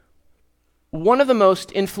One of the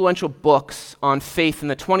most influential books on faith in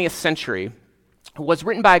the 20th century was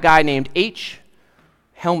written by a guy named H.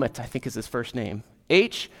 Helmet, I think is his first name,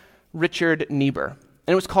 H. Richard Niebuhr.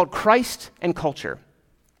 And it was called Christ and Culture.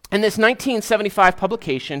 And this 1975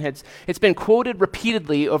 publication, it's been quoted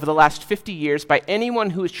repeatedly over the last 50 years by anyone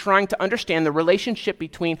who is trying to understand the relationship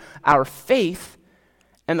between our faith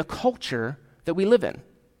and the culture that we live in.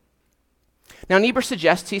 Now, Niebuhr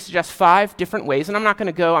suggests 5 different ways, and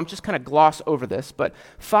I'm just kind of gloss over this, but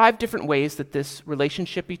 5 different ways that this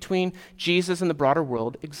relationship between Jesus and the broader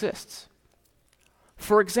world exists.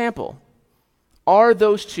 For example, are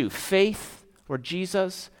those two, faith or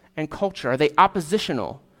Jesus and culture, are they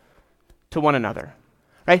oppositional to one another?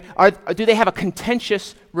 Right? Do they have a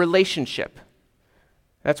contentious relationship?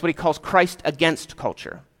 That's what he calls Christ against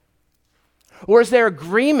culture. Or is there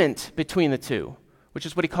agreement between the two, which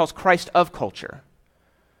is what he calls Christ of culture?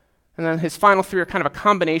 And then his final 3 are kind of a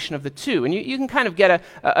combination of the two. And you can kind of get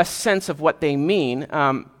a sense of what they mean.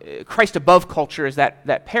 Christ above culture is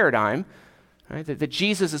that paradigm, right? That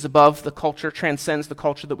Jesus is above the culture, transcends the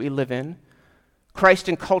culture that we live in. Christ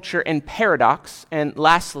in culture and paradox. And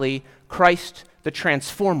lastly, Christ the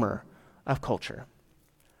transformer of culture.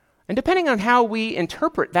 And depending on how we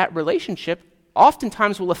interpret that relationship,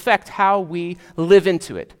 oftentimes will affect how we live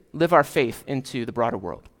into it, live our faith into the broader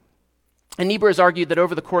world. And Niebuhr has argued that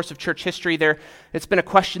over the course of church history, it's been a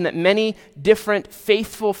question that many different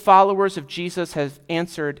faithful followers of Jesus have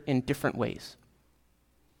answered in different ways.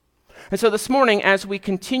 And so this morning, as we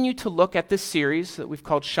continue to look at this series that we've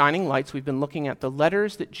called Shining Lights, we've been looking at the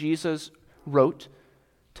letters that Jesus wrote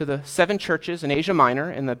to the 7 churches in Asia Minor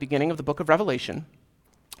in the beginning of the book of Revelation.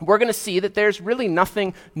 We're going to see that there's really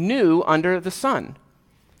nothing new under the sun,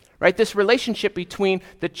 right? This relationship between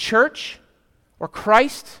the church or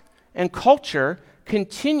Christ and culture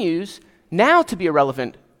continues now to be a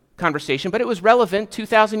relevant conversation, but it was relevant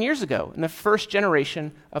 2,000 years ago in the first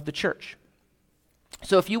generation of the church.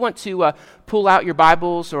 So if you want to pull out your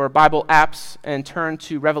Bibles or Bible apps and turn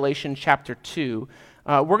to Revelation chapter 2,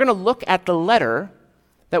 we're going to look at the letter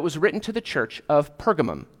that was written to the church of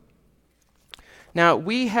Pergamum. Now,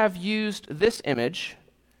 we have used this image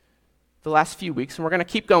the last few weeks, and we're going to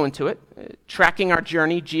keep going to it, tracking our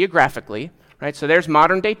journey geographically. Right? So there's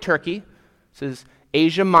modern-day Turkey. This is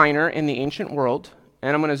Asia Minor in the ancient world.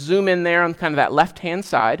 And I'm going to zoom in there on kind of that left-hand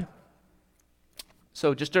side.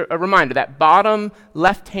 So just a reminder, that bottom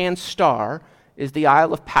left-hand star is the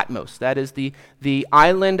Isle of Patmos. That is the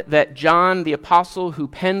island that John, the apostle who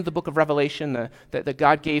penned the book of Revelation, that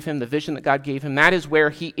God gave him, the vision that God gave him, that is where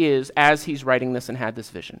he is as he's writing this and had this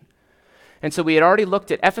vision. And so we had already looked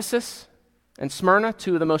at Ephesus and Smyrna,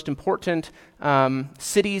 2 of the most important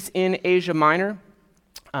cities in Asia Minor.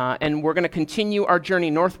 And we're going to continue our journey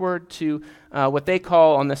northward to what they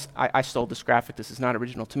call on this, I stole this graphic, this is not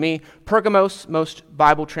original to me, Pergamos. Most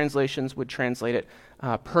Bible translations would translate it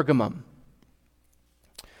Pergamum.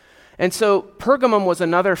 And so Pergamum was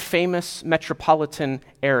another famous metropolitan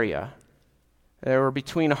area. There were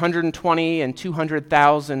between 120 and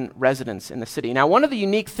 200,000 residents in the city. Now, one of the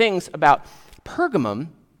unique things about Pergamum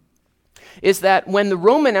is that when the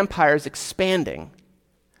Roman Empire is expanding,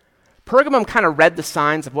 Pergamum kind of read the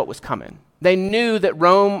signs of what was coming. They knew that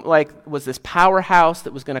Rome was this powerhouse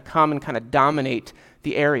that was going to come and kind of dominate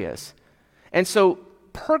the areas. And so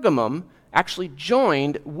Pergamum actually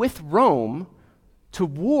joined with Rome to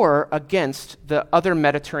war against the other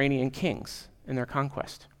Mediterranean kings in their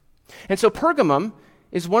conquest. And so Pergamum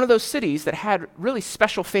is one of those cities that had really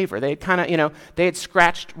special favor. They had kind of, they had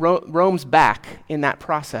scratched Rome's back in that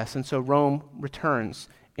process, and so Rome returns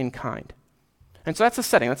in kind. And so that's the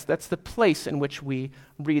setting. That's the place in which we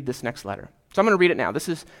read this next letter. So I'm going to read it now. This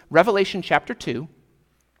is Revelation chapter 2,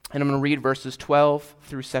 and I'm going to read verses 12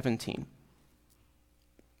 through 17.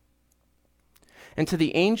 And to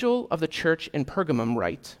the angel of the church in Pergamum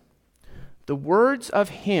write, the words of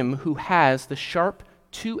him who has the sharp,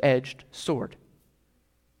 two-edged sword.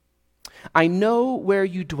 I know where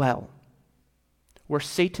you dwell, where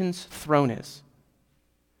Satan's throne is.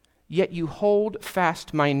 Yet you hold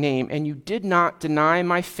fast my name, and you did not deny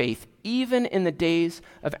my faith, even in the days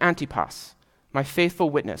of Antipas, my faithful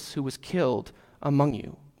witness, who was killed among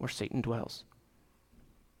you, where Satan dwells.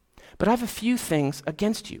 But I have a few things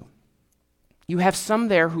against you. You have some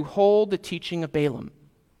there who hold the teaching of Balaam,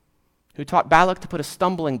 who taught Balak to put a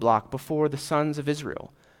stumbling block before the sons of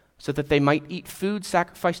Israel, so that they might eat food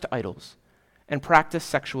sacrificed to idols and practice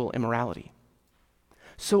sexual immorality.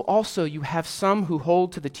 So also you have some who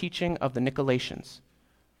hold to the teaching of the Nicolaitans.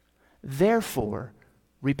 Therefore,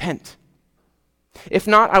 repent. If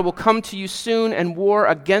not, I will come to you soon and war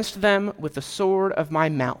against them with the sword of my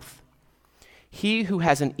mouth. He who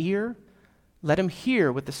has an ear, let him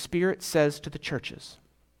hear what the Spirit says to the churches.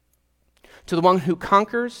 To the one who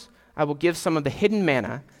conquers, I will give some of the hidden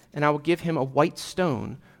manna, and I will give him a white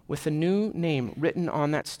stone with a new name written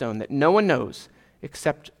on that stone that no one knows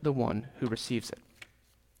except the one who receives it.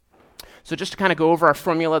 So just to kind of go over our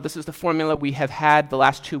formula, this is the formula we have had the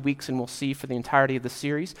last 2 weeks and we'll see for the entirety of the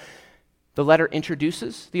series. The letter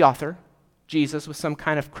introduces the author, Jesus, with some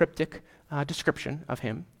kind of cryptic description of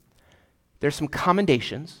him. There's some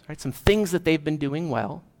commendations, right? Some things that they've been doing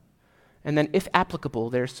well. And then, if applicable,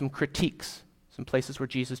 there's some critiques, some places where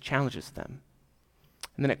Jesus challenges them.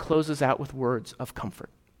 And then it closes out with words of comfort.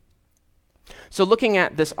 So looking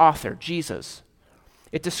at this author, Jesus,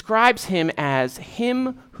 it describes him as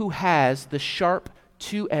him who has the sharp,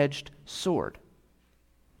 two-edged sword.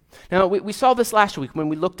 Now, we saw this last week when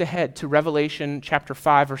we looked ahead to Revelation chapter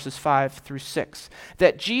 5, verses 5 through 6,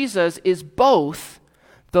 that Jesus is both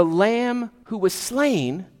the Lamb who was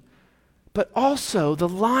slain, but also the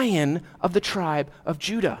Lion of the tribe of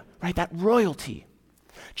Judah, right? That royalty.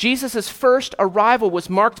 Jesus' first arrival was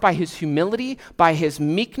marked by his humility, by his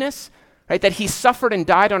meekness, right? That he suffered and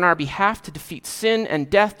died on our behalf to defeat sin and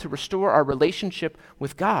death, to restore our relationship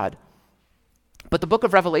with God. But the book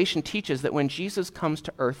of Revelation teaches that when Jesus comes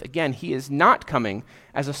to earth again, he is not coming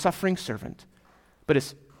as a suffering servant, but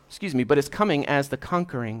is coming as the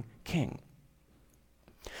conquering king.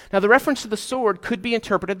 Now, the reference to the sword could be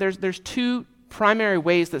interpreted. There's two primary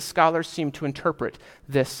ways that scholars seem to interpret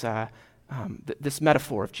this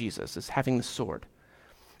metaphor of Jesus as having the sword.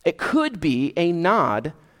 It could be a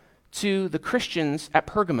nod to the Christians at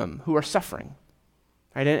Pergamum who are suffering,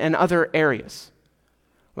 right, and other areas.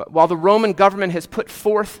 While the Roman government has put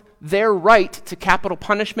forth their right to capital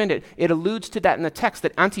punishment, it alludes to that in the text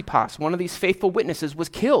that Antipas, one of these faithful witnesses, was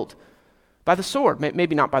killed by the sword.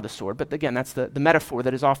 Maybe not by the sword, but again, that's the metaphor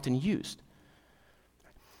that is often used.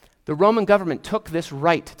 The Roman government took this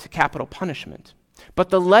right to capital punishment, but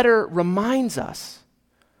the letter reminds us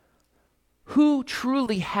who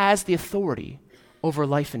truly has the authority over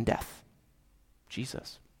life and death: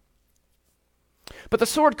 Jesus. But the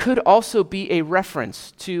sword could also be a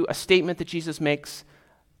reference to a statement that Jesus makes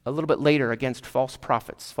a little bit later against false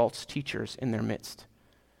prophets, false teachers in their midst.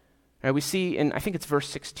 Right, we see in, I think it's verse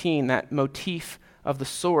 16, that motif of the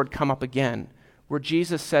sword come up again, where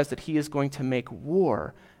Jesus says that he is going to make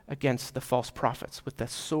war against the false prophets with the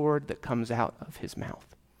sword that comes out of his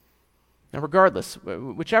mouth. Now, regardless,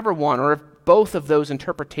 whichever one or if both of those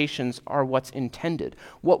interpretations are what's intended,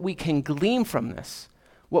 what we can glean from this,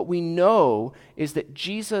 what we know is that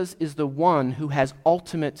Jesus is the one who has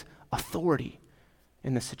ultimate authority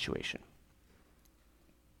in this situation.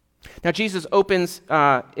 Now, Jesus opens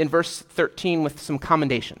in verse 13 with some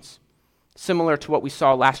commendations, similar to what we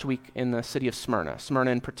saw last week in the city of Smyrna.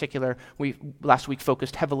 Smyrna in particular, we last week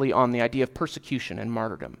focused heavily on the idea of persecution and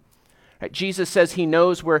martyrdom. Right? Jesus says he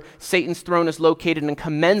knows where Satan's throne is located and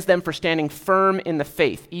commends them for standing firm in the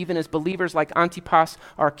faith, even as believers like Antipas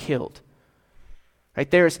are killed. Right?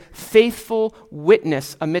 There's faithful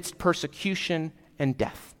witness amidst persecution and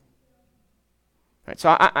death. Right,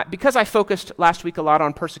 so because I focused last week a lot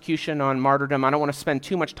on persecution, on martyrdom, I don't want to spend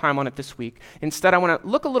too much time on it this week. Instead, I want to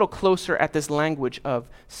look a little closer at this language of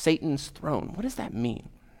Satan's throne. What does that mean?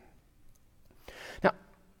 Now,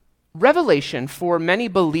 Revelation, for many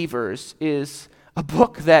believers, is a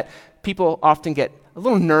book that people often get a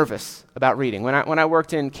little nervous about reading. When I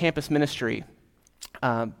worked in campus ministry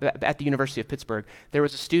at the University of Pittsburgh, there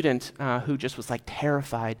was a student who just was like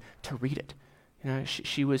terrified to read it. You know,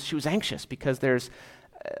 she was anxious because there's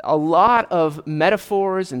a lot of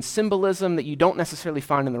metaphors and symbolism that you don't necessarily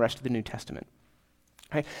find in the rest of the New Testament.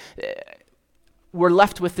 Right? We're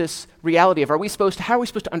left with this reality of how are we supposed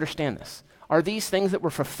to understand this? Are these things that were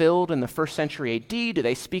fulfilled in the first century AD? Do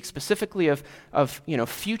they speak specifically of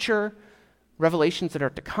future revelations that are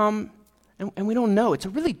to come? And we don't know. It's a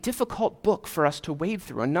really difficult book for us to wade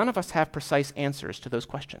through, and none of us have precise answers to those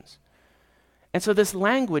questions. And so this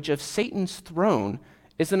language of Satan's throne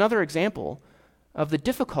is another example of the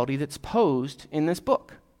difficulty that's posed in this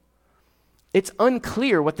book. It's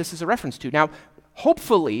unclear what this is a reference to. Now,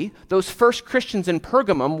 hopefully, those first Christians in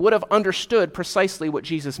Pergamum would have understood precisely what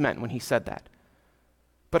Jesus meant when he said that.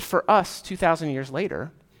 But for us, 2,000 years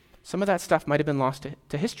later, some of that stuff might have been lost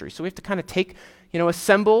to history. So we have to kind of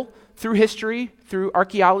assemble through history, through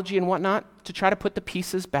archaeology and whatnot, to try to put the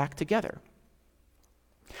pieces back together.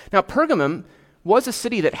 Now, Pergamum was a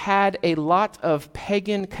city that had a lot of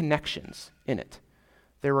pagan connections in it.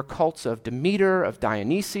 There were cults of Demeter, of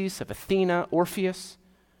Dionysus, of Athena, Orpheus.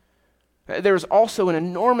 There was also an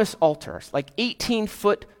enormous altar, like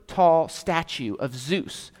 18-foot tall statue of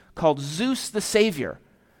Zeus, called Zeus the Savior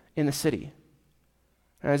in the city.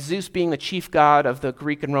 Zeus being the chief god of the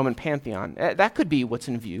Greek and Roman pantheon. That could be what's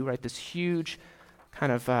in view, right? This huge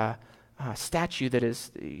kind of statue that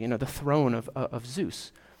is, the throne of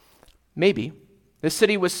Zeus. Maybe. This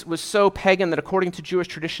city was so pagan that according to Jewish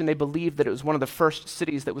tradition, they believed that it was one of the first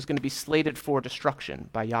cities that was going to be slated for destruction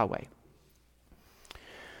by Yahweh.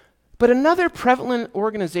 But another prevalent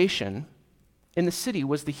organization in the city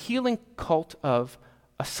was the healing cult of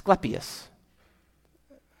Asclepius.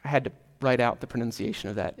 I had to write out the pronunciation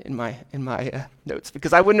of that in my notes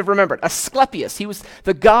because I wouldn't have remembered. Asclepius, he was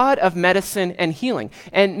the god of medicine and healing.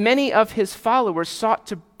 And many of his followers sought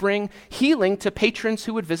to bring healing to patrons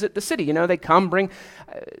who would visit the city. They come, bring,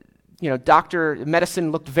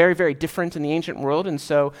 medicine looked very, very different in the ancient world. And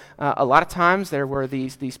so a lot of times there were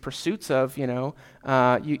these pursuits of, you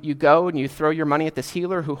go and you throw your money at this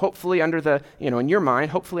healer who hopefully under the, in your mind,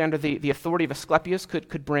 hopefully under the authority of Asclepius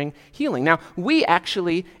could bring healing. Now, we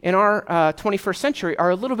actually, in our 21st century, are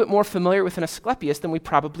a little bit more familiar with an Asclepius than we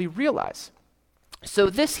probably realize. So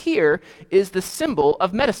this here is the symbol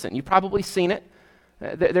of medicine. You've probably seen it.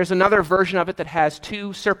 There's another version of it that has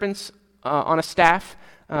two serpents on a staff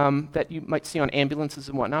that you might see on ambulances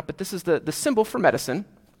and whatnot, but this is the symbol for medicine.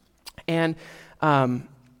 And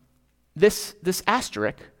this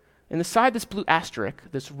asterisk, inside this blue asterisk,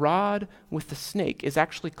 this rod with the snake is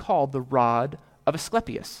actually called the rod of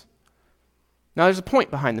Asclepius. Now there's a point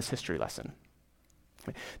behind this history lesson.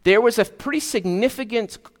 There was a pretty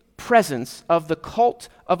significant presence of the cult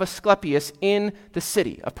of Asclepius in the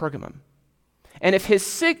city of Pergamum. And if his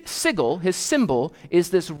sigil, his symbol, is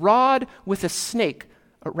this rod with a snake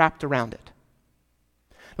wrapped around it.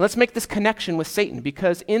 Now let's make this connection with Satan,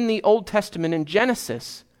 because in the Old Testament, in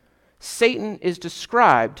Genesis, Satan is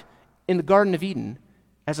described in the Garden of Eden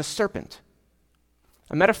as a serpent,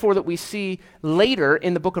 a metaphor that we see later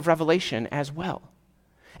in the book of Revelation as well.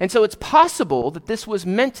 And so it's possible that this was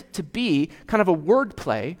meant to be kind of a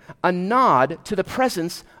wordplay, a nod to the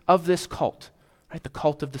presence of this cult, right? The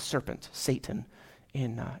cult of the serpent, Satan,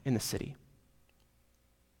 in the city.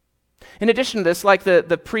 In addition to this, like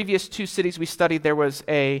the previous two cities we studied, there was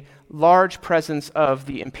a large presence of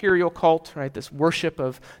the imperial cult, right? This worship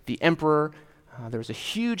of the emperor. There was a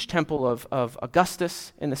huge temple of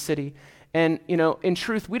Augustus in the city. And, in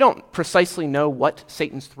truth, we don't precisely know what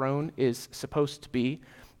Satan's throne is supposed to be,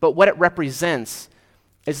 but what it represents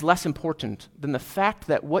is less important than the fact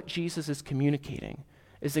that what Jesus is communicating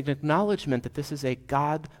is an acknowledgement that this is a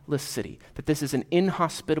godless city, that this is an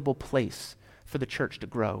inhospitable place for the church to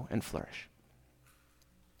grow and flourish.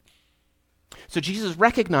 So Jesus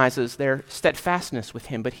recognizes their steadfastness with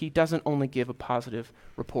him, but he doesn't only give a positive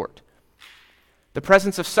report. The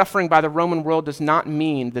presence of suffering by the Roman world does not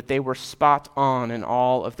mean that they were spot on in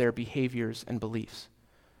all of their behaviors and beliefs.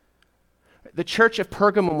 The church of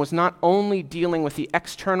Pergamum was not only dealing with the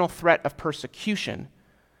external threat of persecution,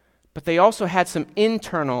 but they also had some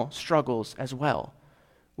internal struggles as well,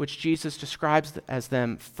 which Jesus describes as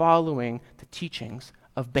them following the teachings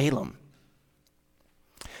of Balaam.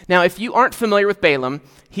 Now, if you aren't familiar with Balaam,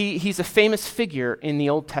 he's a famous figure in the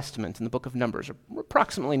Old Testament, in the book of Numbers, or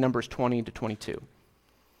approximately Numbers 20 to 22.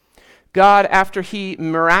 God, after he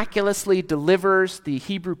miraculously delivers the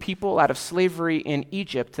Hebrew people out of slavery in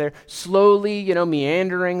Egypt, they're slowly,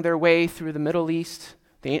 meandering their way through the Middle East,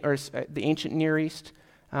 the ancient Near East,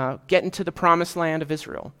 getting to the promised land of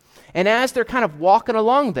Israel. And as they're kind of walking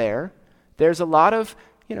along there's a lot of,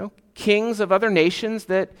 kings of other nations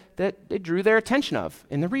that they drew their attention of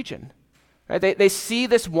in the region. Right? They see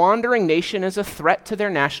this wandering nation as a threat to their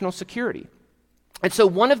national security. And so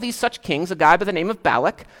one of these such kings, a guy by the name of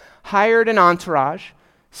Balak, hired an entourage,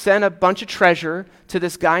 sent a bunch of treasure to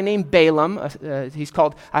this guy named Balaam. He's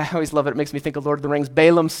called, I always love it makes me think of Lord of the Rings,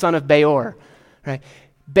 Balaam, son of Beor. Right?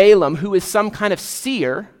 Balaam, who is some kind of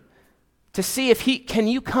seer, to see if can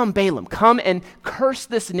you come, Balaam, come and curse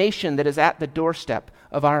this nation that is at the doorstep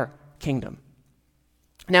of our kingdom.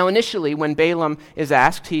 Now, initially, when Balaam is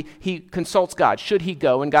asked, he consults God. Should he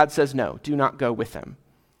go? And God says, no, do not go with them.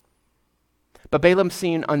 But Balaam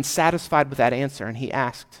seemed unsatisfied with that answer, and he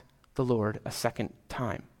asked the Lord a second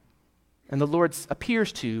time. And the Lord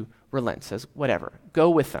appears to relent, says, whatever, go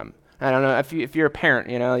with them. I don't know, if you're a parent,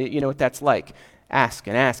 you know what that's like. Ask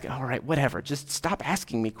and ask. All right, whatever. Just stop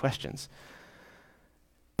asking me questions.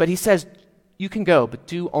 But he says, you can go, but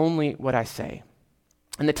do only what I say.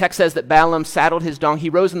 And the text says that Balaam saddled his donkey. He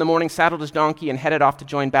rose in the morning, saddled his donkey, and headed off to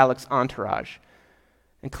join Balak's entourage.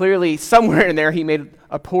 And clearly, somewhere in there, he made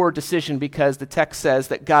a poor decision because the text says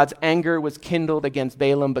that God's anger was kindled against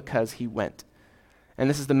Balaam because he went. And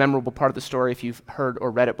this is the memorable part of the story, if you've heard or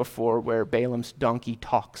read it before, where Balaam's donkey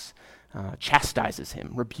talks, chastises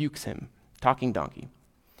him, rebukes him, talking donkey,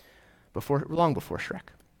 long before Shrek.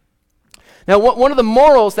 Now, one of the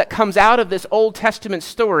morals that comes out of this Old Testament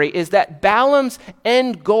story is that Balaam's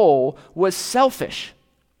end goal was selfish.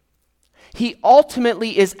 He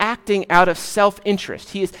ultimately is acting out of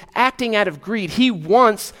self-interest. He is acting out of greed. He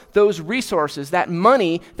wants those resources, that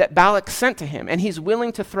money that Balak sent to him, and he's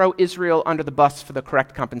willing to throw Israel under the bus for the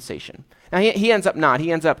correct compensation. Now, he ends up not. He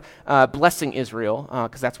ends up blessing Israel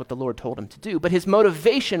because that's what the Lord told him to do. But his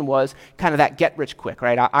motivation was kind of that get rich quick,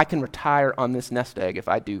 right? I can retire on this nest egg if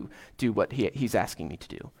I do what he's asking me to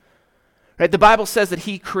do. Right? The Bible says that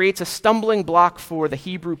he creates a stumbling block for the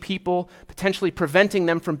Hebrew people, potentially preventing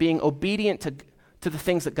them from being obedient to the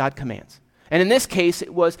things that God commands. And in this case,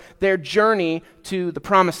 it was their journey to the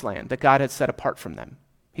promised land that God had set apart from them.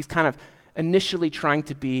 He's kind of initially trying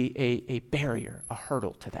to be a barrier, a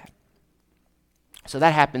hurdle to that. So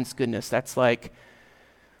that happens, goodness, that's like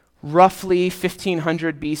roughly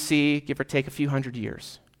 1500 BC, give or take a few hundred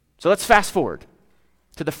years. So let's fast forward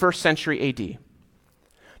to the 1st century AD.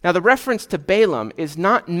 Now, the reference to Balaam is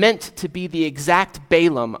not meant to be the exact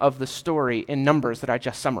Balaam of the story in Numbers that I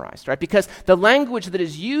just summarized, right? Because the language that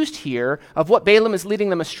is used here of what Balaam is leading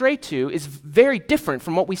them astray to is very different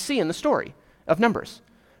from what we see in the story of Numbers.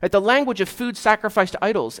 Right? The language of food sacrificed to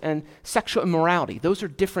idols and sexual immorality, those are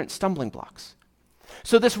different stumbling blocks.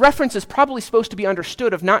 So this reference is probably supposed to be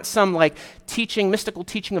understood of not some like mystical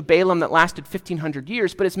teaching of Balaam that lasted 1,500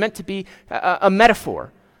 years, but it's meant to be a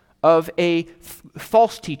metaphor of a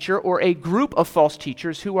false teacher or a group of false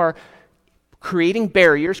teachers who are creating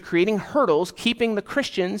barriers, creating hurdles, keeping the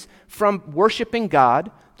Christians from worshiping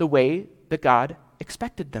God the way that God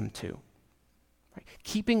expected them to.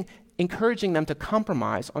 Right? Encouraging them to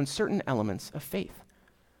compromise on certain elements of faith.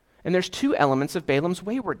 And there's 2 elements of Balaam's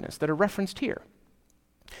waywardness that are referenced here.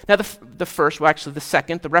 Now, the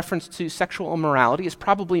second, the reference to sexual immorality is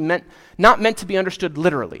probably not meant to be understood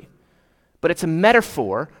literally, but it's a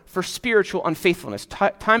metaphor for spiritual unfaithfulness.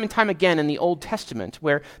 Time and time again in the Old Testament,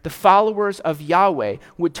 where the followers of Yahweh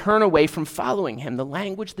would turn away from following him, the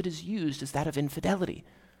language that is used is that of infidelity,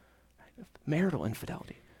 marital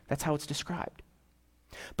infidelity. That's how it's described.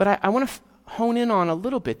 But I want to hone in on a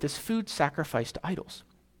little bit this food sacrificed to idols.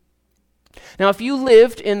 Now, if you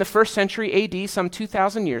lived in the 1st century AD, some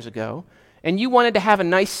 2,000 years ago, and you wanted to have a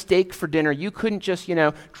nice steak for dinner, you couldn't just,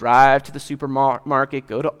 drive to the supermarket,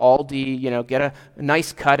 go to Aldi, get a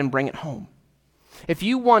nice cut and bring it home. If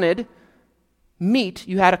you wanted meat,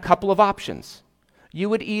 you had a couple of options. You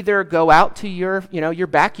would either go out to your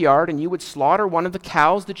backyard and you would slaughter one of the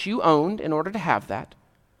cows that you owned in order to have that,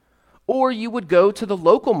 or you would go to the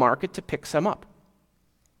local market to pick some up.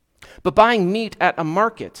 But buying meat at a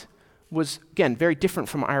market was, again, very different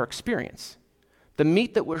from our experience. The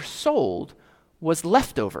meat that was sold was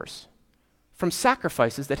leftovers from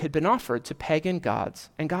sacrifices that had been offered to pagan gods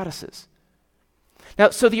and goddesses. Now,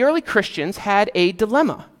 so the early Christians had a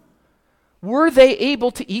dilemma. Were they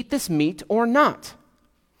able to eat this meat or not?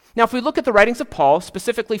 Now, if we look at the writings of Paul,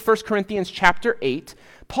 specifically 1 Corinthians chapter 8,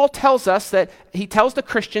 Paul tells us that he tells the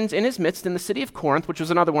Christians in his midst in the city of Corinth, which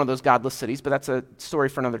was another one of those godless cities, but that's a story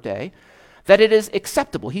for another day, that it is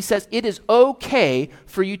acceptable. He says it is okay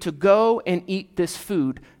for you to go and eat this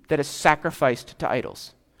food that is sacrificed to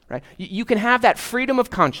idols. Right? You can have that freedom of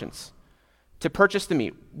conscience to purchase the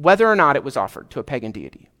meat, whether or not it was offered to a pagan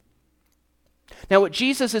deity. Now, what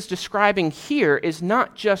Jesus is describing here is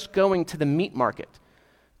not just going to the meat market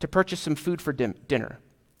to purchase some food for dinner.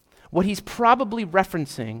 What he's probably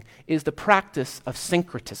referencing is the practice of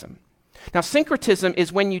syncretism. Now, syncretism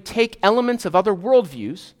is when you take elements of other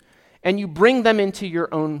worldviews and you bring them into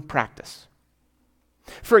your own practice.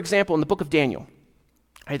 For example, in the book of Daniel,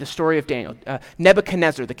 the story of Daniel,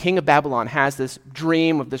 Nebuchadnezzar, the king of Babylon, has this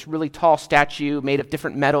dream of this really tall statue made of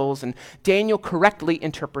different metals, and Daniel correctly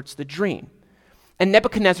interprets the dream. And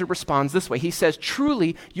Nebuchadnezzar responds this way. He says,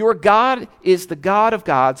 "Truly, your God is the God of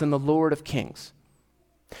gods and the Lord of kings."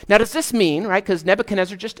 Now, does this mean, right, because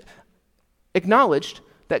Nebuchadnezzar just acknowledged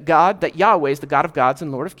that Yahweh is the God of gods and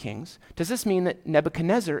Lord of kings, does this mean that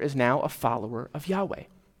Nebuchadnezzar is now a follower of Yahweh?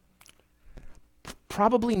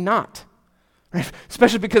 Probably not. Right?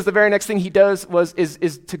 Especially because the very next thing he does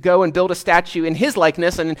is to go and build a statue in his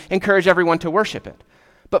likeness and encourage everyone to worship it.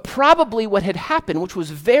 But probably what had happened, which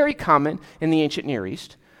was very common in the ancient Near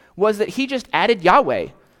East, was that he just added Yahweh.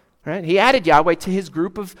 Right? He added Yahweh to his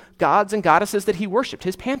group of gods and goddesses that he worshiped,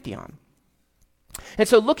 his pantheon. And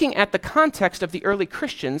so looking at the context of the early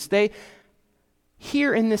Christians,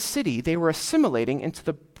 here in this city, they were assimilating into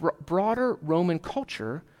the broader Roman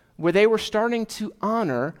culture where they were starting to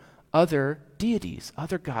honor other deities,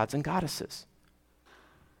 other gods and goddesses.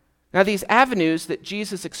 Now, these avenues that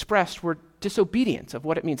Jesus expressed were disobedience of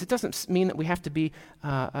what it means. It doesn't mean that we have to be,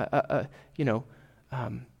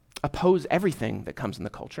 oppose everything that comes in the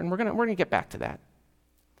culture, and we're gonna get back to that.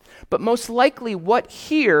 But most likely, what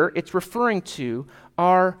here it's referring to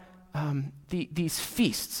are these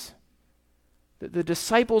feasts. The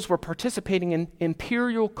disciples were participating in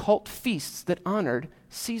imperial cult feasts that honored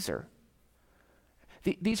Caesar.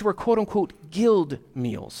 These were quote-unquote guild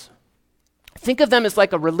meals. Think of them as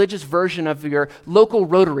like a religious version of your local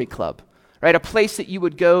Rotary Club, right? A place that you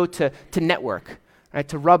would go to network, right?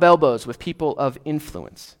 To rub elbows with people of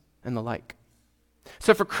influence and the like.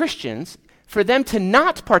 So for Christians, for them to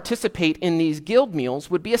not participate in these guild meals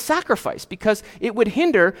would be a sacrifice because it would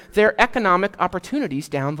hinder their economic opportunities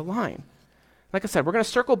down the line. Like I said, we're going to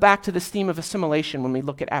circle back to this theme of assimilation when we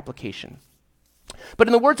look at application. But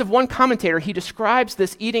in the words of one commentator, he describes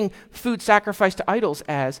this eating food sacrificed to idols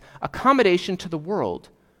as accommodation to the world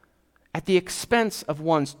at the expense of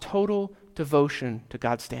one's total devotion to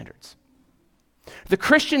God's standards. The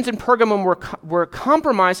Christians in Pergamum were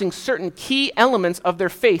compromising certain key elements of their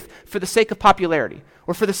faith for the sake of popularity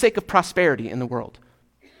or for the sake of prosperity in the world.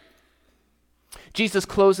 Jesus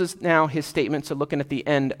closes now his statement, so looking at the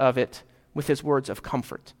end of it, with his words of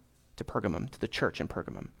comfort to Pergamum, to the church in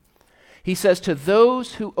Pergamum. He says, "To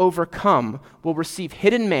those who overcome will receive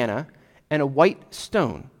hidden manna and a white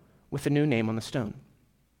stone with a new name on the stone."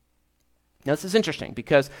 Now, this is interesting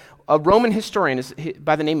because a Roman historian is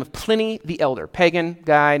by the name of Pliny the Elder, pagan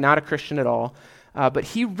guy, not a Christian at all, but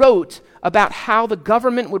he wrote about how the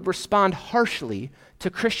government would respond harshly to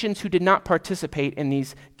Christians who did not participate in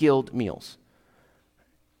these guild meals.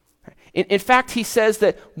 In fact, he says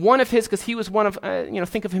that one of his, because he was one of,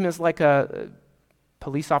 think of him as like a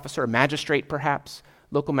police officer, a magistrate perhaps,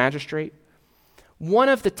 local magistrate. One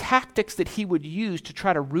of the tactics that he would use to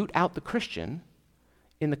try to root out the Christian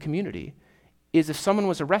in the community is if someone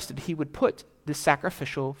was arrested, he would put this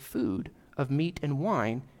sacrificial food of meat and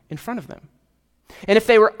wine in front of them. And if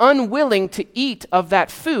they were unwilling to eat of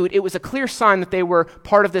that food, it was a clear sign that they were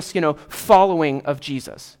part of this, following of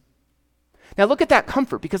Jesus. Now look at that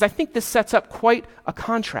comfort, because I think this sets up quite a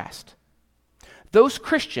contrast. Those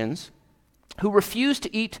Christians who refused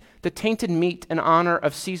to eat the tainted meat in honor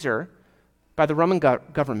of Caesar by the Roman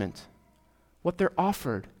government, what they're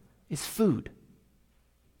offered is food,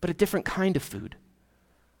 but a different kind of food.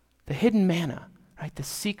 The hidden manna, right? The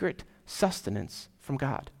secret sustenance from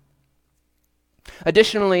God.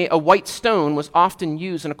 Additionally, a white stone was often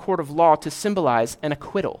used in a court of law to symbolize an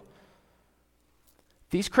acquittal.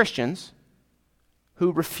 These Christians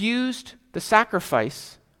who refused the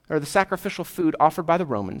sacrifice or the sacrificial food offered by the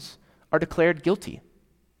Romans are declared guilty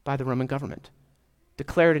by the Roman government,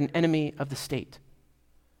 declared an enemy of the state.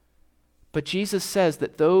 But Jesus says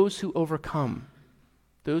that those who overcome,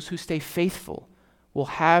 those who stay faithful, will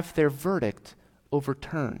have their verdict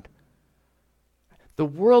overturned. The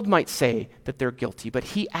world might say that they're guilty, but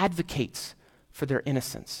he advocates for their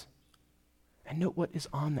innocence. And note what is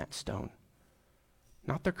on that stone.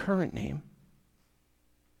 Not their current name,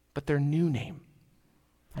 but their new name,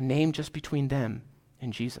 a name just between them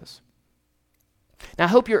and Jesus. Now, I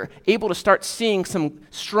hope you're able to start seeing some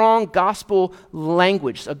strong gospel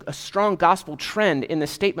language, a strong gospel trend in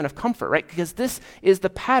this statement of comfort, right? Because this is the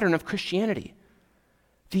pattern of Christianity.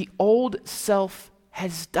 The old self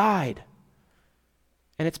has died,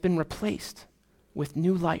 and it's been replaced with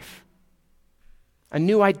new life, a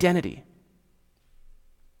new identity.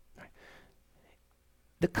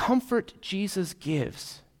 The comfort Jesus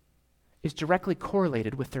gives is directly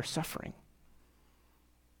correlated with their suffering.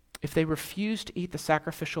 If they refuse to eat the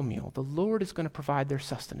sacrificial meal, the Lord is going to provide their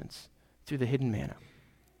sustenance through the hidden manna.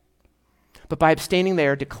 But by abstaining, they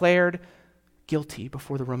are declared guilty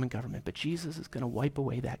before the Roman government. But Jesus is going to wipe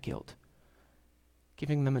away that guilt,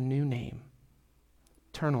 giving them a new name,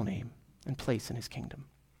 eternal name, and place in his kingdom.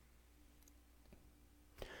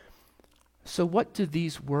 So what do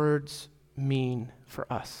these words mean for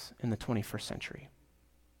us in the 21st century?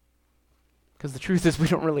 Because the truth is we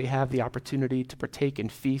don't really have the opportunity to partake in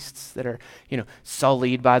feasts that are,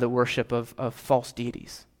 sullied by the worship of false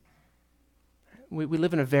deities. We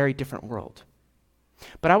live in a very different world.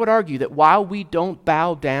 But I would argue that while we don't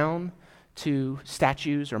bow down to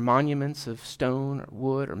statues or monuments of stone or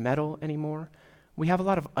wood or metal anymore, we have a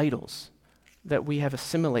lot of idols that we have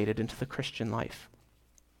assimilated into the Christian life.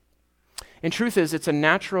 And truth is, it's a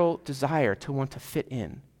natural desire to want to fit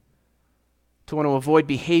in, to want to avoid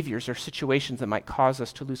behaviors or situations that might cause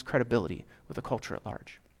us to lose credibility with the culture at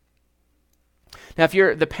large. Now, if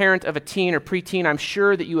you're the parent of a teen or preteen, I'm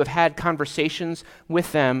sure that you have had conversations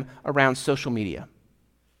with them around social media.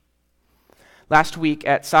 Last week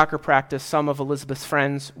at soccer practice, some of Elizabeth's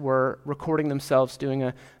friends were recording themselves doing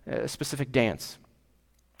a specific dance.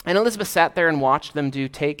 And Elizabeth sat there and watched them do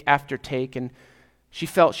take after take, and she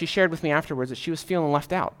shared with me afterwards that she was feeling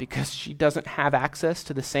left out because she doesn't have access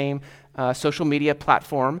to the same social media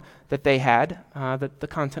platform that they had, that the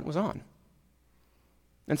content was on.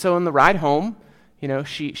 And so on the ride home,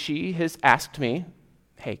 she has asked me,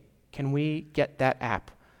 hey, can we get that app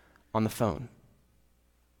on the phone?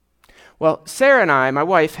 Well, Sarah and I, my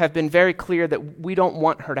wife, have been very clear that we don't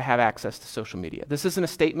want her to have access to social media. This isn't a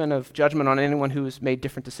statement of judgment on anyone who has made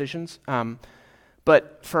different decisions,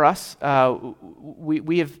 but for us,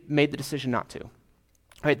 we have made the decision not to.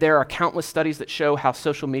 Right, there are countless studies that show how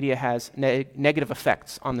social media has negative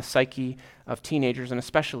effects on the psyche of teenagers and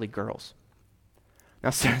especially girls.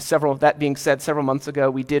 Now, that being said, several months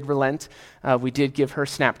ago, we did relent. We did give her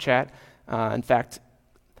Snapchat. In fact,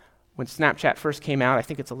 when Snapchat first came out, I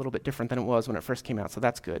think it's a little bit different than it was when it first came out, so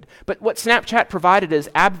that's good. But what Snapchat provided is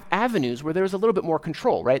avenues where there was a little bit more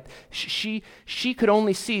control, right? She could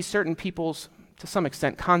only see certain people's, to some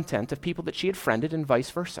extent, content of people that she had friended and vice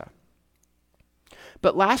versa.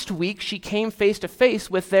 But last week, she came face to face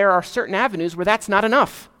with there are certain avenues where that's not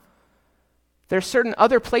enough. There are certain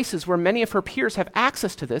other places where many of her peers have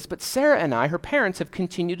access to this, but Sarah and I, her parents, have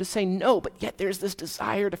continued to say no, but yet there's this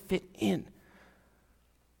desire to fit in.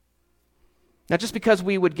 Now, just because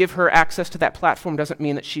we would give her access to that platform doesn't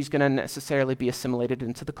mean that she's going to necessarily be assimilated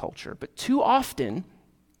into the culture. But too often,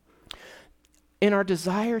 in our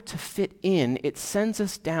desire to fit in, it sends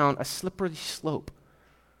us down a slippery slope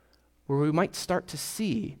where we might start to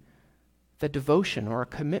see the devotion or a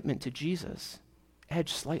commitment to Jesus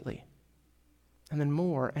edge slightly, and then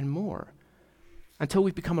more and more, until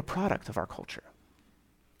we become a product of our culture.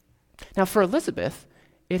 Now, for Elizabeth,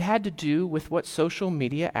 it had to do with what social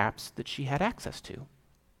media apps that she had access to.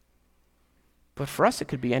 But for us, it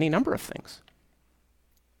could be any number of things.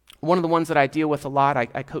 One of the ones that I deal with a lot,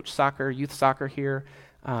 I coach soccer, youth soccer here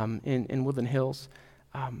in Woodland Hills.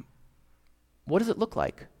 What does it look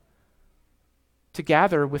like to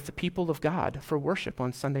gather with the people of God for worship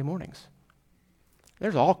on Sunday mornings?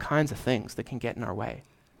 There's all kinds of things that can get in our way.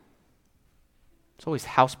 There's always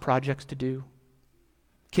house projects to do,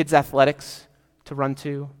 kids' athletics to run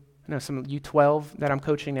to. I know some U12 that I'm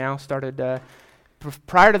coaching now started,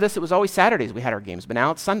 prior to this, it was always Saturdays we had our games, but now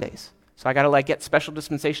it's Sundays. So I got to get special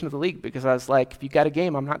dispensation of the league because I was like, if you got a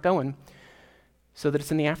game, I'm not going, so that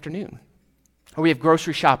it's in the afternoon. Or we have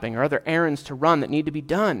grocery shopping or other errands to run that need to be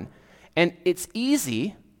done. And it's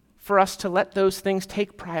easy for us to let those things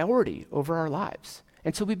take priority over our lives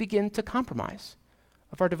until we begin to compromise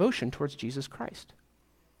of our devotion towards Jesus Christ.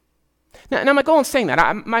 Now my goal in saying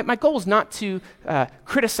that, my goal is not to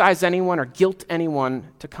criticize anyone or guilt anyone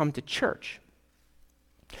to come to church.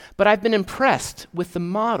 But I've been impressed with the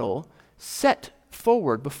model set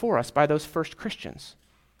forward before us by those first Christians.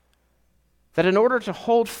 That in order to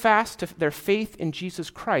hold fast to their faith in Jesus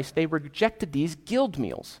Christ, they rejected these guild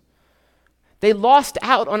meals. They lost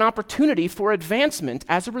out on opportunity for advancement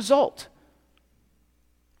as a result.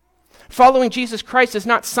 Following Jesus Christ is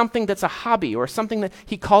not something that's a hobby or something that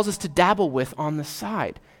he calls us to dabble with on the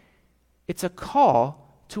side. It's a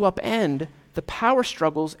call to upend the power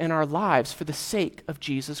struggles in our lives for the sake of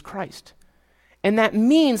Jesus Christ. And that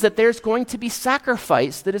means that there's going to be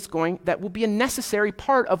sacrifice that will be a necessary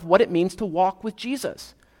part of what it means to walk with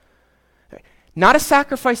Jesus. Not a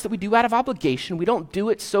sacrifice that we do out of obligation. We don't do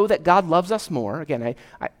it so that God loves us more. Again,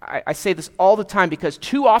 I say this all the time because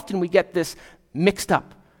too often we get this mixed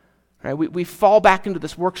up. Right? We fall back into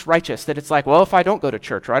this works righteous that it's like, well, if I don't go to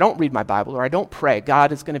church or I don't read my Bible or I don't pray,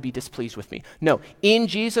 God is going to be displeased with me. No, in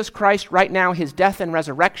Jesus Christ right now, his death and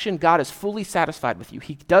resurrection, God is fully satisfied with you.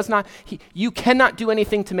 You cannot do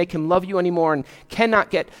anything to make him love you anymore and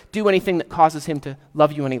cannot do anything that causes him to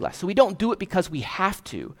love you any less. So we don't do it because we have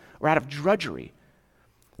to or out of drudgery,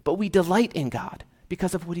 but we delight in God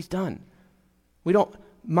because of what he's done. We don't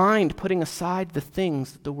mind putting aside the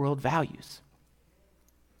things that the world values.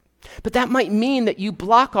 But that might mean that you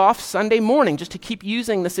block off Sunday morning, just to keep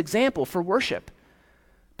using this example, for worship.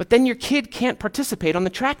 But then your kid can't participate on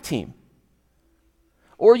the track team.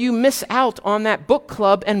 Or you miss out on that book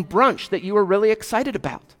club and brunch that you were really excited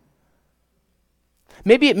about.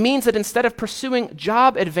 Maybe it means that instead of pursuing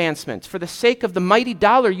job advancement for the sake of the mighty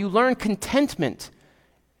dollar, you learn contentment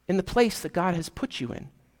in the place that God has put you in.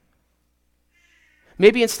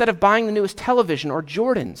 Maybe instead of buying the newest television or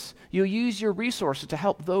Jordans, you'll use your resources to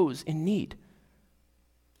help those in need.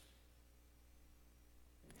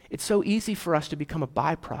 it's so easy for us to become a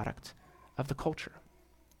byproduct of the culture.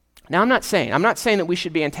 Now, I'm not saying that we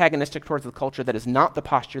should be antagonistic towards the culture. That is not the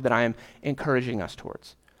posture that I am encouraging us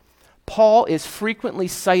towards. Paul is frequently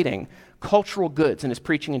citing cultural goods in his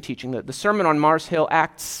preaching and teaching. The Sermon on Mars Hill,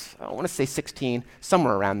 Acts, I want to say 16,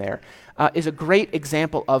 somewhere around there, is a great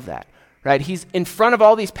example of that. Right? He's in front of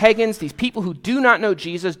all these pagans, these people who do not know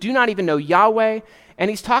Jesus, do not even know Yahweh, and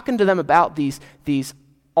he's talking to them about these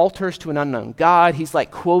altars to an unknown God. He's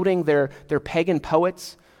like quoting their pagan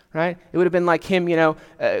poets. Right? It would have been like him,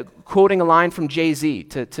 quoting a line from Jay-Z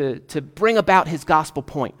to bring about his gospel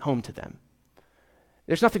point home to them.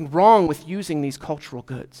 There's nothing wrong with using these cultural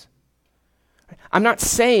goods. I'm not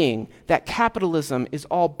saying that capitalism is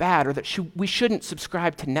all bad or that we shouldn't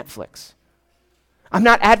subscribe to Netflix. I'm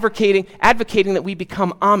not advocating that we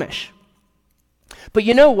become Amish. But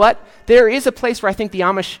you know what? There is a place where I think the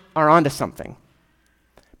Amish are onto something.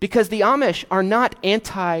 Because the Amish are not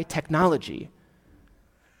anti-technology.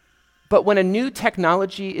 But when a new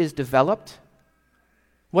technology is developed,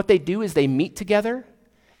 what they do is they meet together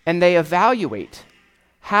and they evaluate,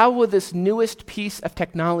 how will this newest piece of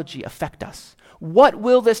technology affect us? What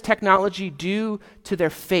will this technology do to their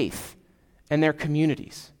faith and their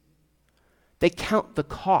communities? They count the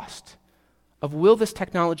cost of, will this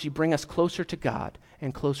technology bring us closer to God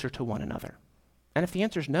and closer to one another? And if the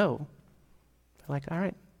answer is no, they're like, all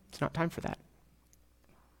right, it's not time for that.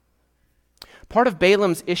 Part of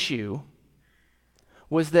Balaam's issue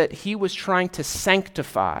was that he was trying to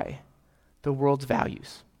sanctify the world's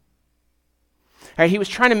values. Right, he was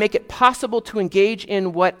trying to make it possible to engage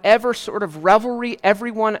in whatever sort of revelry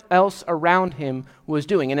everyone else around him was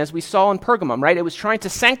doing. And as we saw in Pergamum, right, it was trying to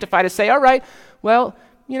sanctify, to say, all right, well,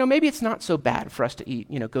 maybe it's not so bad for us to eat,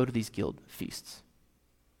 go to these guild feasts.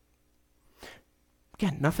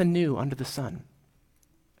 Again, nothing new under the sun.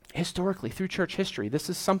 Historically, through church history, this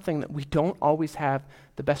is something that we don't always have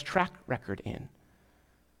the best track record in.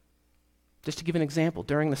 Just to give an example,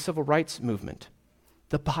 during the civil rights movement,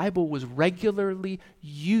 the Bible was regularly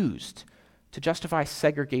used to justify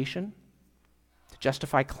segregation, to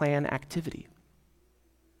justify Klan activity.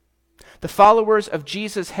 The followers of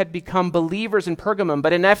Jesus had become believers in Pergamum,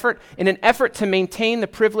 but in an effort to maintain the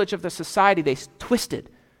privilege of the society,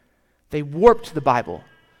 they warped the Bible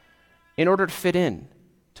in order to fit in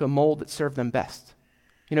to a mold that served them best.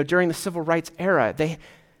 During the civil rights era,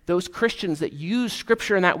 those Christians that used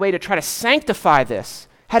Scripture in that way to try to sanctify this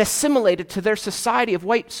had assimilated to their society of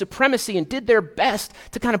white supremacy and did their best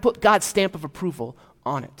to kind of put God's stamp of approval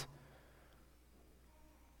on it.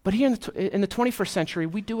 But here in the 21st century,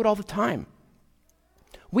 we do it all the time.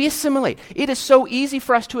 We assimilate. It is so easy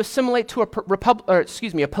for us to assimilate to a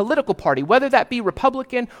political party, whether that be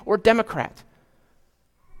Republican or Democrat.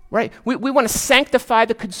 Right? We want to sanctify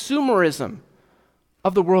the consumerism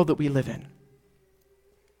of the world that we live in.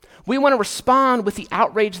 We want to respond with the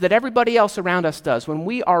outrage that everybody else around us does. When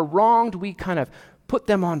we are wronged, we kind of put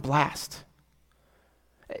them on blast.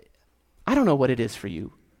 I don't know what it is for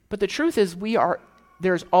you, but the truth is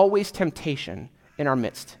there's always temptation in our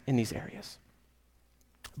midst in these areas.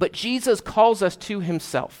 But Jesus calls us to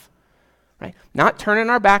himself, right? Not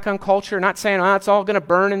turning our back on culture, not saying, it's all going to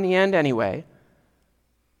burn in the end anyway,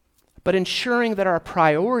 but ensuring that our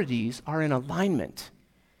priorities are in alignment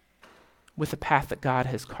with the path that God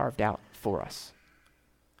has carved out for us.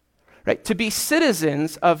 Right? To be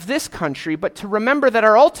citizens of this country, but to remember that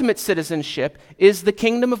our ultimate citizenship is the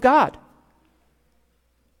kingdom of God.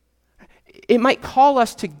 It might call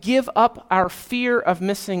us to give up our fear of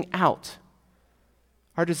missing out,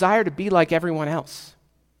 our desire to be like everyone else.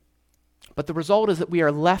 But the result is that we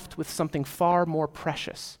are left with something far more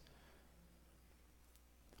precious.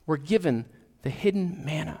 We're given the hidden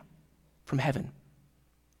manna from heaven,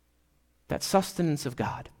 that sustenance of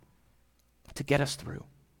God to get us through,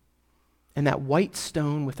 and that white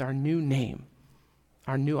stone with our new name,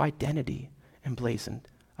 our new identity emblazoned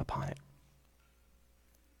upon it.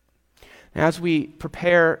 Now, as we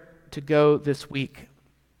prepare to go this week,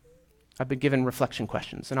 I've been given reflection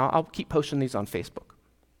questions, and I'll keep posting these on Facebook.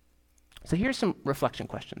 So here's some reflection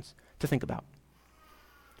questions to think about.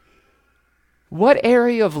 What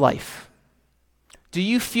area of life do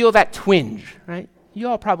you feel that twinge, right? You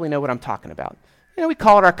all probably know what I'm talking about. We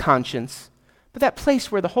call it our conscience, but that place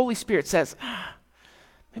where the Holy Spirit says,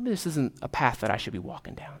 maybe this isn't a path that I should be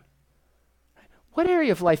walking down. What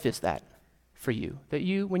area of life is that for you, that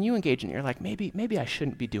when you engage in it, you're like, maybe I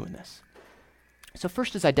shouldn't be doing this? So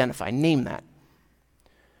first is identify, name that.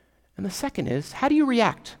 And the second is, how do you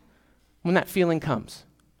react when that feeling comes?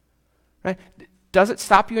 Right? Does it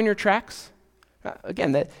stop you in your tracks?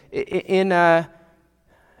 Again, in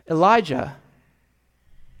Elijah,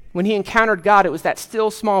 When he encountered God, it was that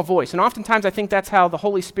still small voice. And oftentimes I think that's how the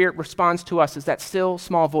Holy Spirit responds to us, is that still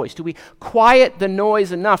small voice. Do we quiet the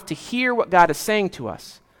noise enough to hear what God is saying to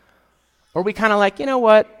us? Or are we kind of like, you know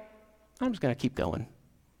what? I'm just going to keep going.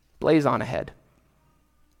 Blaze on ahead.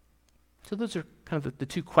 So those are kind of the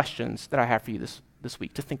two questions that I have for you this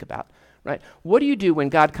week to think about, right? What do you do when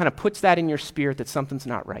God kind of puts that in your spirit that something's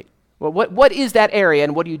not right? Well, what is that area,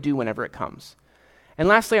 and what do you do whenever it comes? And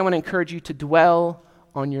lastly, I want to encourage you to dwell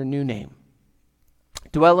on your new name.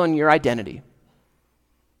 Dwell on your identity.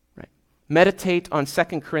 Right? Meditate on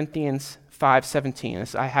 2 Corinthians 5:17.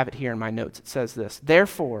 As I have it here in my notes. It says this: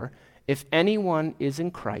 "Therefore, if anyone is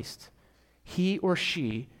in Christ, he or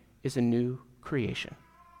she is a new creation.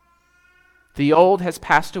 The old has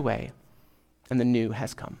passed away, and the new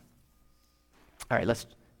has come." All right, let's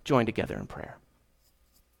join together in prayer.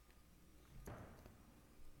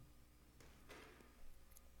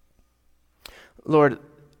 Lord,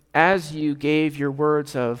 as you gave your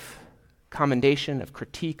words of commendation, of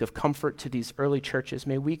critique, of comfort to these early churches,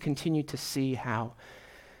 may we continue to see how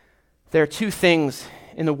there are two things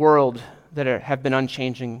in the world that have been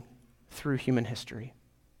unchanging through human history.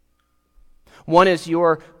 One is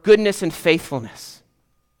your goodness and faithfulness,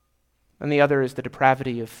 and the other is the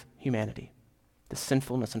depravity of humanity, the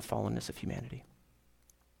sinfulness and fallenness of humanity.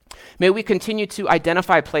 May we continue to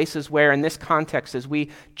identify places where, in this context, as we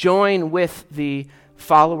join with the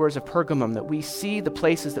followers of Pergamum, that we see the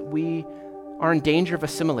places that we are in danger of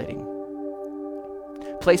assimilating.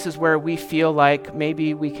 Places where we feel like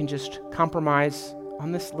maybe we can just compromise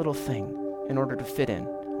on this little thing in order to fit in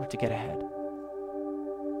or to get ahead.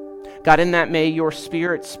 God, in that, may your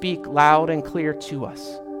Spirit speak loud and clear to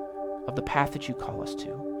us of the path that you call us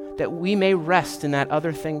to, that we may rest in that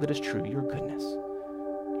other thing that is true, your goodness,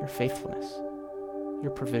 your faithfulness, your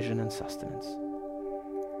provision and sustenance.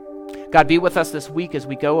 God, be with us this week as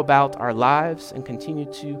we go about our lives and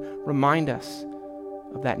continue to remind us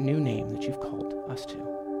of that new name that you've called us to,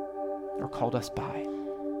 or called us by.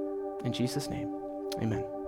 In Jesus' name, amen.